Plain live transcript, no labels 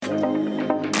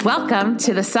Welcome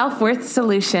to The Self-Worth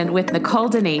Solution with Nicole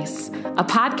Denise, a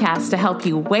podcast to help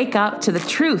you wake up to the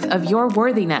truth of your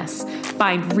worthiness,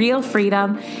 find real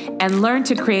freedom, and learn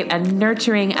to create a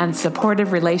nurturing and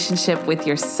supportive relationship with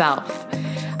yourself.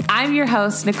 I'm your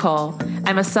host, Nicole.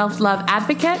 I'm a self-love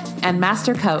advocate and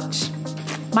master coach.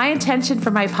 My intention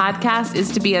for my podcast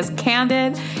is to be as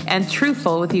candid and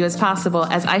truthful with you as possible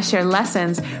as I share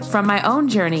lessons from my own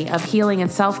journey of healing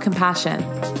and self-compassion.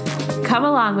 Come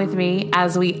along with me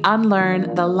as we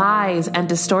unlearn the lies and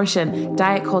distortion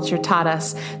diet culture taught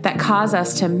us that cause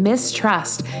us to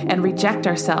mistrust and reject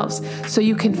ourselves, so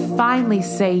you can finally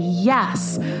say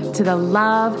yes to the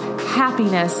love,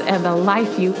 happiness, and the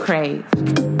life you crave.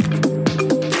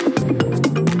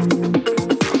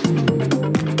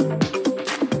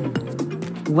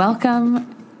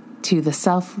 Welcome to The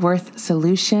Self-Worth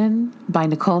Solution by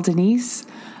Nicole Denise,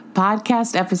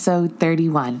 podcast episode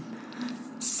 31.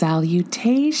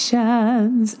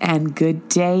 Salutations and good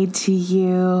day to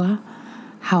you.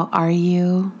 How are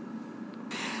you?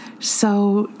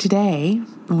 So today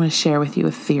I want to share with you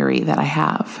a theory that I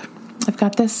have. I've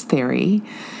got this theory,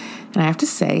 and I have to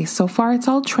say, so far it's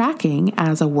all tracking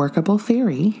as a workable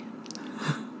theory.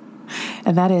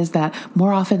 And that is that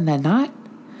more often than not,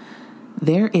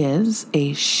 there is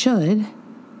a should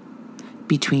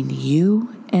between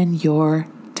you and your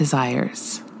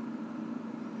desires.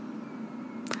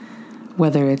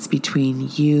 Whether it's between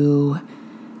you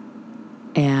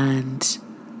and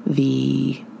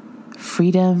the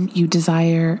freedom you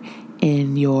desire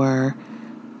in your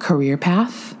career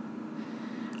path,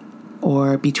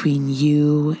 or between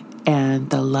you and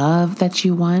the love that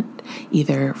you want,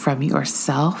 either from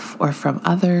yourself or from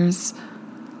others.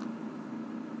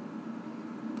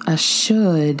 A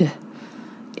should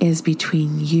is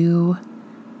between you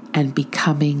and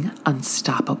becoming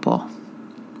unstoppable.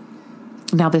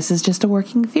 Now, this is just a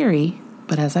working theory,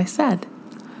 but as I said,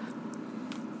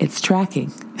 it's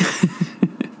tracking.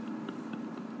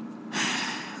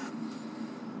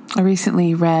 I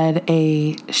recently read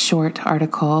a short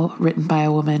article written by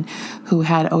a woman who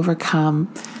had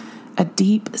overcome a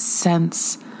deep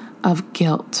sense of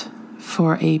guilt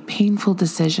for a painful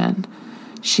decision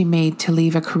she made to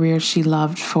leave a career she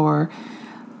loved for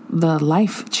the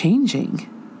life-changing,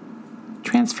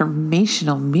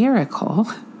 transformational miracle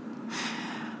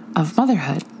of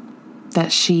motherhood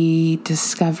that she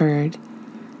discovered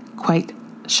quite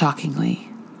shockingly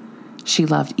she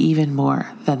loved even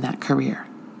more than that career.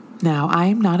 Now, I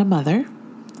am not a mother,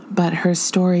 but her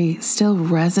story still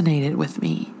resonated with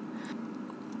me.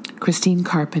 Christine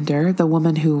Carpenter, the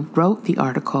woman who wrote the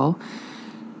article,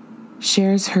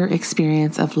 shares her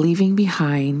experience of leaving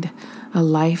behind a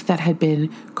life that had been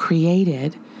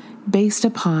created based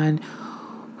upon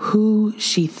who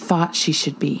she thought she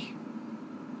should be.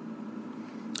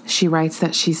 She writes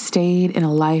that she stayed in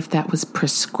a life that was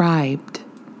prescribed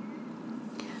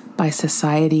by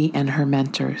society and her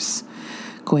mentors,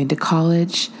 going to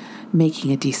college,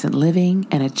 making a decent living,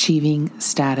 and achieving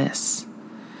status.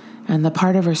 And the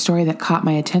part of her story that caught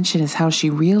my attention is how she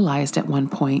realized at one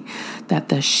point that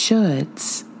the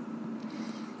shoulds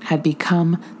had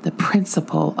become the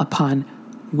principle upon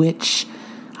which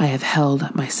I have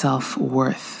held my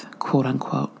self-worth, quote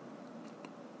unquote.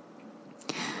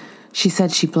 She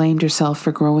said she blamed herself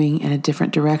for growing in a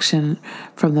different direction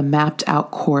from the mapped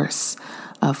out course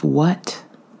of what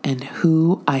and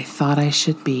who I thought I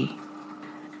should be.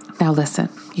 Now listen,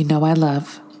 you know I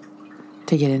love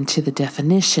to get into the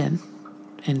definition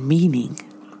and meaning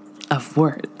of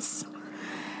words.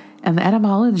 And the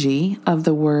etymology of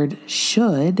the word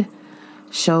should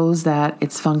shows that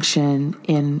its function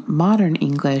in modern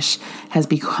English has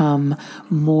become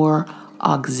more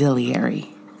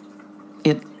auxiliary.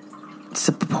 It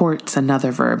supports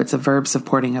another verb. It's a verb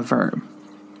supporting a verb.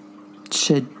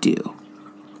 Should do.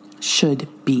 Should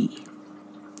be.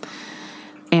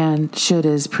 And should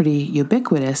is pretty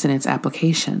ubiquitous in its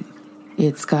application.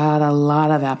 It's got a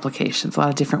lot of applications, a lot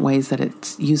of different ways that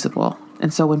it's usable.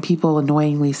 And so when people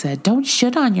annoyingly said, don't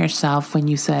should on yourself, when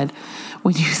you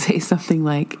say something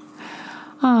like,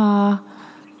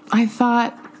 I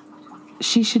thought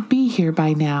she should be here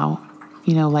by now,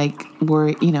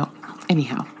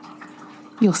 anyhow,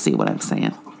 you'll see what I'm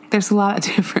saying. There's a lot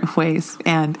of different ways,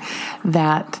 and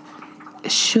that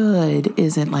should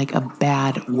isn't like a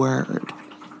bad word.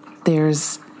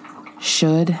 There's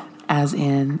should as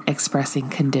in expressing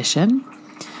condition.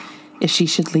 If she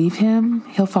should leave him,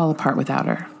 he'll fall apart without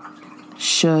her.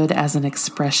 Should as an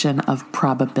expression of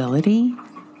probability.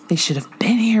 They should have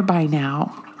been here by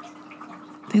now.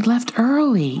 They left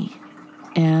early.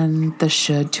 And the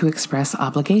should to express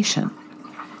obligation.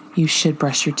 You should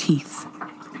brush your teeth.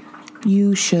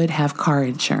 You should have car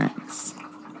insurance.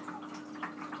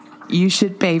 You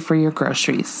should pay for your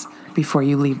groceries before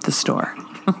you leave the store.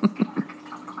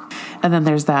 And then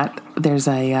there's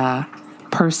a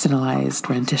personalized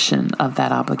rendition of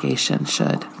that obligation.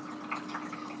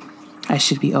 I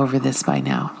should be over this by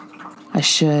now. I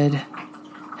should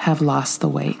have lost the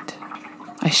weight.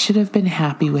 I should have been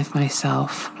happy with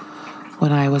myself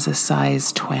when I was a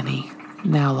size 20.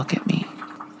 Now look at me.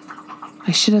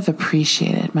 I should have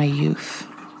appreciated my youth.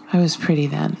 I was pretty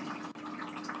then.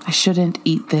 I shouldn't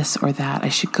eat this or that. I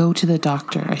should go to the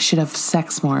doctor. I should have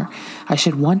sex more. I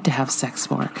should want to have sex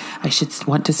more. I should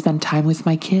want to spend time with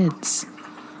my kids.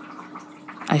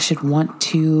 I should want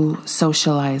to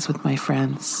socialize with my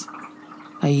friends.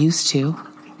 I used to.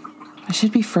 I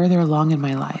should be further along in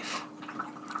my life.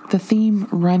 The theme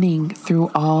running through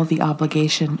all the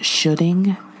obligation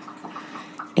shoulding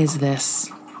is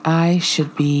this: I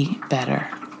should be better.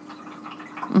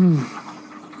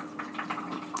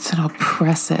 It's an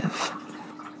oppressive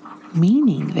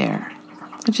meaning there.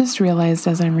 I just realized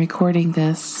as I'm recording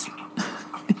this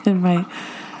in my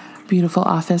beautiful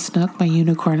office nook, my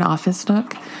unicorn office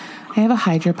nook, I have a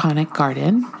hydroponic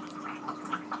garden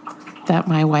that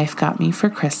my wife got me for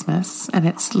Christmas, and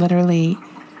it's literally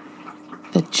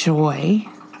the joy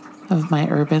of my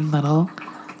urban little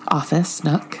office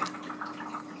nook.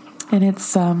 And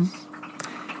it's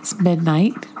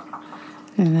midnight,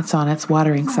 and it's on its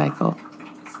watering cycle.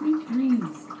 Sweet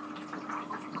dreams.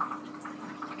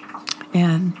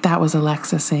 And that was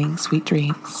Alexa saying sweet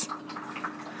dreams.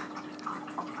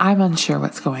 I'm unsure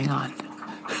what's going on,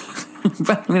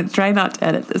 but I'm going to try not to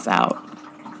edit this out.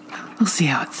 We'll see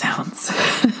how it sounds.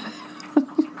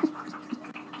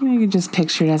 You can just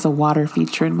picture it as a water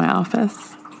feature in my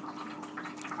office.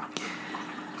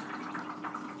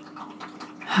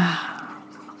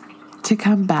 To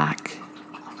come back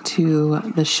to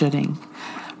the shoulding.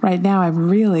 Right now I'm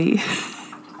really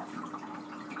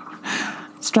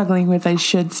struggling with I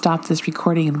should stop this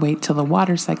recording and wait till the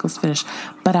water cycle's finished,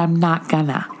 but I'm not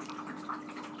gonna.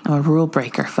 I'm a rule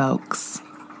breaker, folks.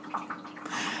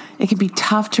 It can be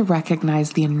tough to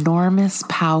recognize the enormous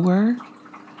power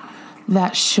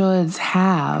that shoulds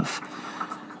have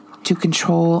to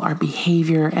control our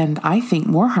behavior, and I think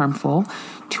more harmful,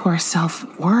 to our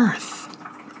self-worth.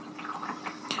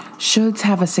 Shoulds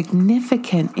have a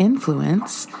significant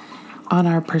influence on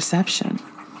our perception.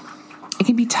 It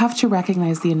can be tough to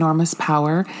recognize the enormous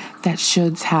power that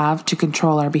shoulds have to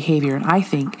control our behavior, and I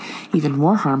think even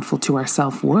more harmful to our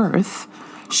self-worth.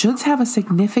 Shoulds have a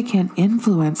significant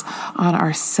influence on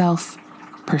our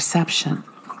self-perception.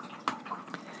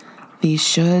 These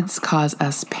shoulds cause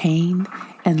us pain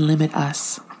and limit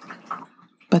us,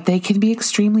 but they can be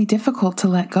extremely difficult to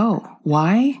let go.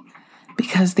 Why?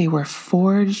 Because they were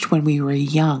forged when we were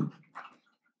young.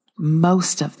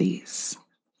 Most of these.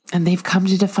 And they've come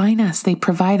to define us. They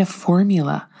provide a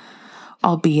formula,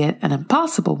 albeit an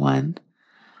impossible one,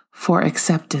 for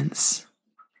acceptance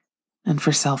and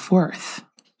for self-worth.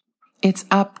 It's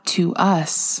up to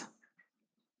us,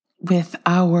 with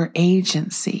our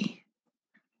agency,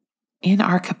 in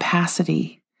our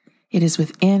capacity. It is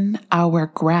within our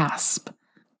grasp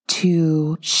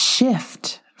to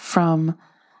shift from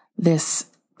this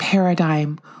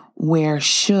paradigm where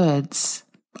shoulds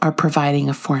are providing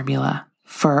a formula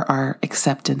for our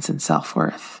acceptance and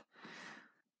self-worth.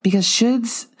 Because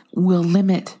shoulds will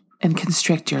limit and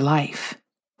constrict your life.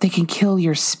 They can kill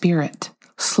your spirit,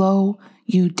 slow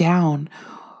you down,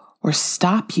 or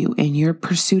stop you in your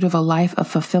pursuit of a life of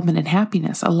fulfillment and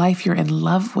happiness, a life you're in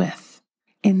love with.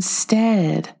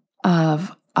 Instead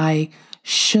of, I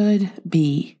should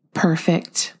be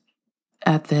perfect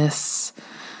at this,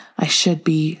 I should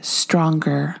be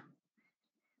stronger,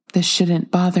 this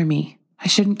shouldn't bother me, I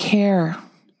shouldn't care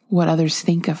what others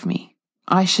think of me,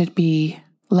 I should be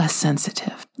less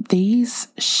sensitive. These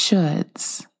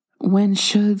shoulds, when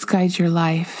shoulds guide your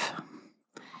life,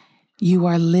 you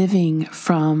are living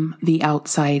from the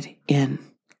outside in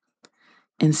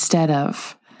instead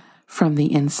of from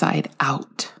the inside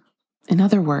out. In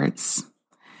other words,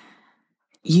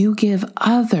 you give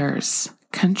others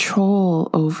control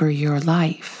over your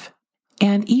life.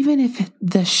 And even if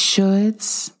the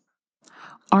shoulds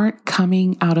aren't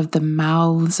coming out of the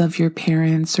mouths of your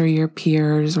parents or your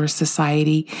peers or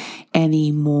society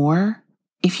anymore,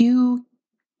 if you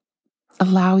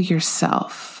allow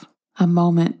yourself a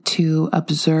moment to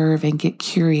observe and get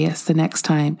curious the next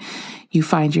time you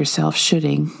find yourself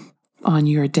shoulding on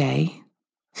your day,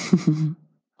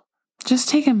 just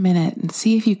take a minute and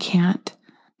see if you can't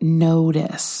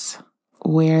notice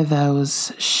where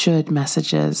those should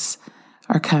messages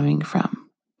are coming from.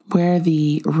 where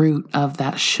the root of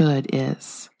that should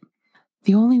is.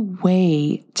 The only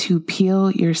way to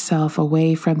peel yourself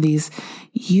away from these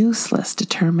useless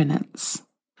determinants,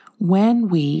 when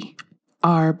we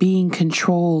are being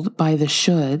controlled by the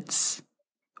shoulds,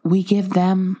 we give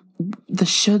them, the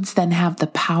shoulds then have the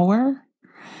power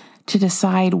to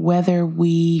decide whether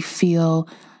we feel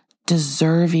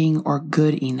deserving or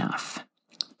good enough.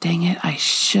 Dang it, I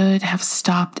should have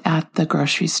stopped at the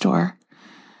grocery store.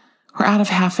 We're out of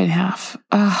half and half.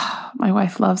 My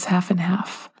wife loves half and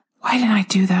half. Why didn't I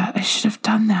do that? I should have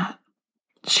done that.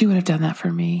 She would have done that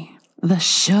for me. The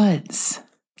shoulds,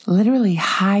 literally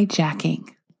hijacking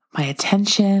my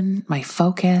attention, my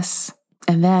focus.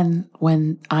 And then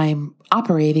when I'm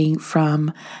operating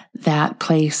from that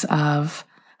place of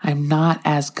I'm not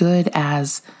as good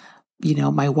as,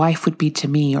 my wife would be to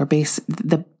me, or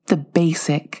the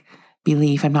basic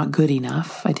belief I'm not good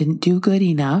enough, I didn't do good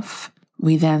enough,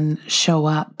 we then show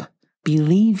up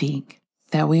believing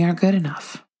that we aren't good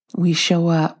enough. We show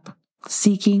up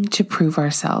seeking to prove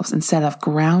ourselves instead of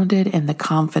grounded in the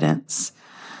confidence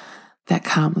that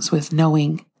comes with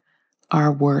knowing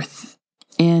our worth.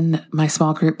 In my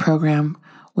small group program,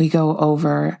 we go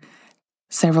over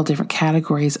several different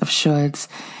categories of shoulds,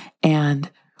 and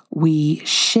we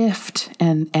shift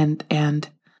and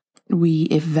we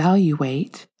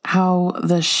evaluate how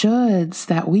the shoulds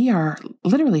that we are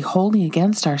literally holding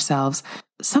against ourselves,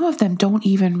 some of them don't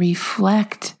even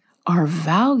reflect our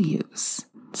values.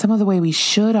 Some of the way we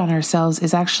should on ourselves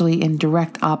is actually in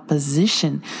direct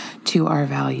opposition to our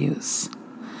values.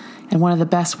 And one of the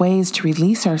best ways to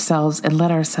release ourselves and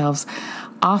let ourselves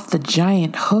off the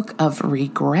giant hook of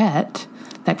regret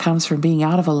that comes from being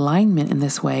out of alignment in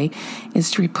this way is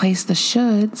to replace the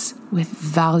shoulds with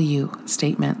value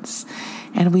statements.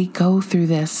 And we go through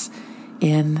this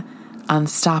in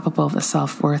Unstoppable, the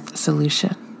Self-Worth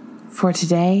Solution. For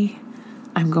today,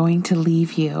 I'm going to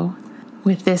leave you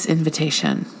with this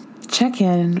invitation. Check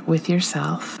in with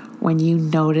yourself when you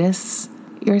notice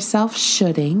yourself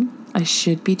shoulding. I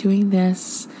should be doing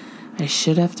this. I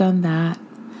should have done that.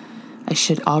 I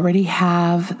should already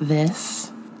have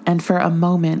this. And for a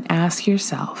moment, ask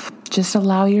yourself, just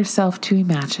allow yourself to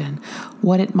imagine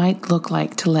what it might look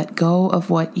like to let go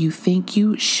of what you think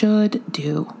you should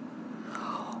do,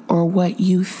 or what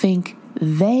you think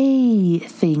they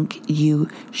think you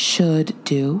should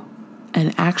do,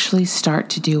 and actually start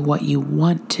to do what you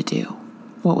want to do,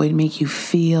 what would make you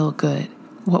feel good,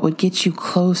 what would get you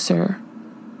closer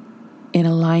in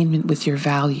alignment with your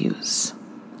values.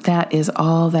 That is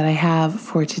all that I have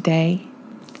for today.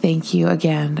 Thank you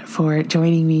again for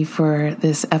joining me for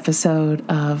this episode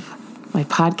of my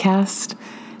podcast.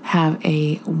 Have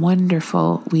a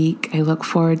wonderful week. I look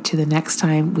forward to the next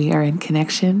time we are in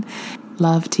connection.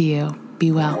 Love to you.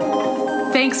 Be well.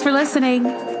 Thanks for listening.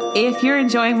 If you're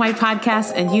enjoying my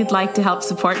podcast and you'd like to help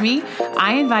support me,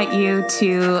 I invite you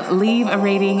to leave a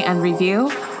rating and review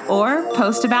or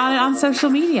post about it on social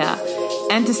media.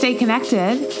 And to stay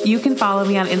connected, you can follow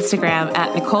me on Instagram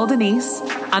at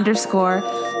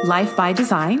NicoleDenise_Life by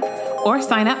Design, or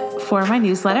sign up for my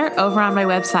newsletter over on my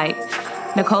website,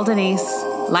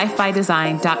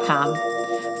 NicoleDeniseLifeByDesign.com.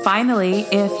 Finally,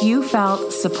 if you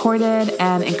felt supported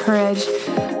and encouraged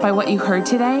by what you heard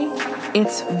today,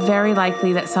 it's very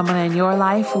likely that someone in your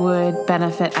life would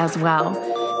benefit as well.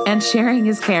 And sharing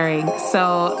is caring.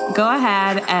 So go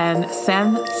ahead and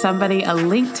send somebody a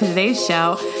link to today's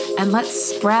show, and let's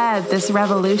spread this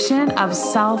revolution of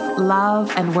self-love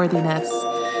and worthiness.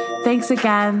 Thanks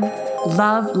again.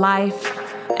 Love life,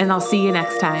 and I'll see you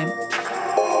next time.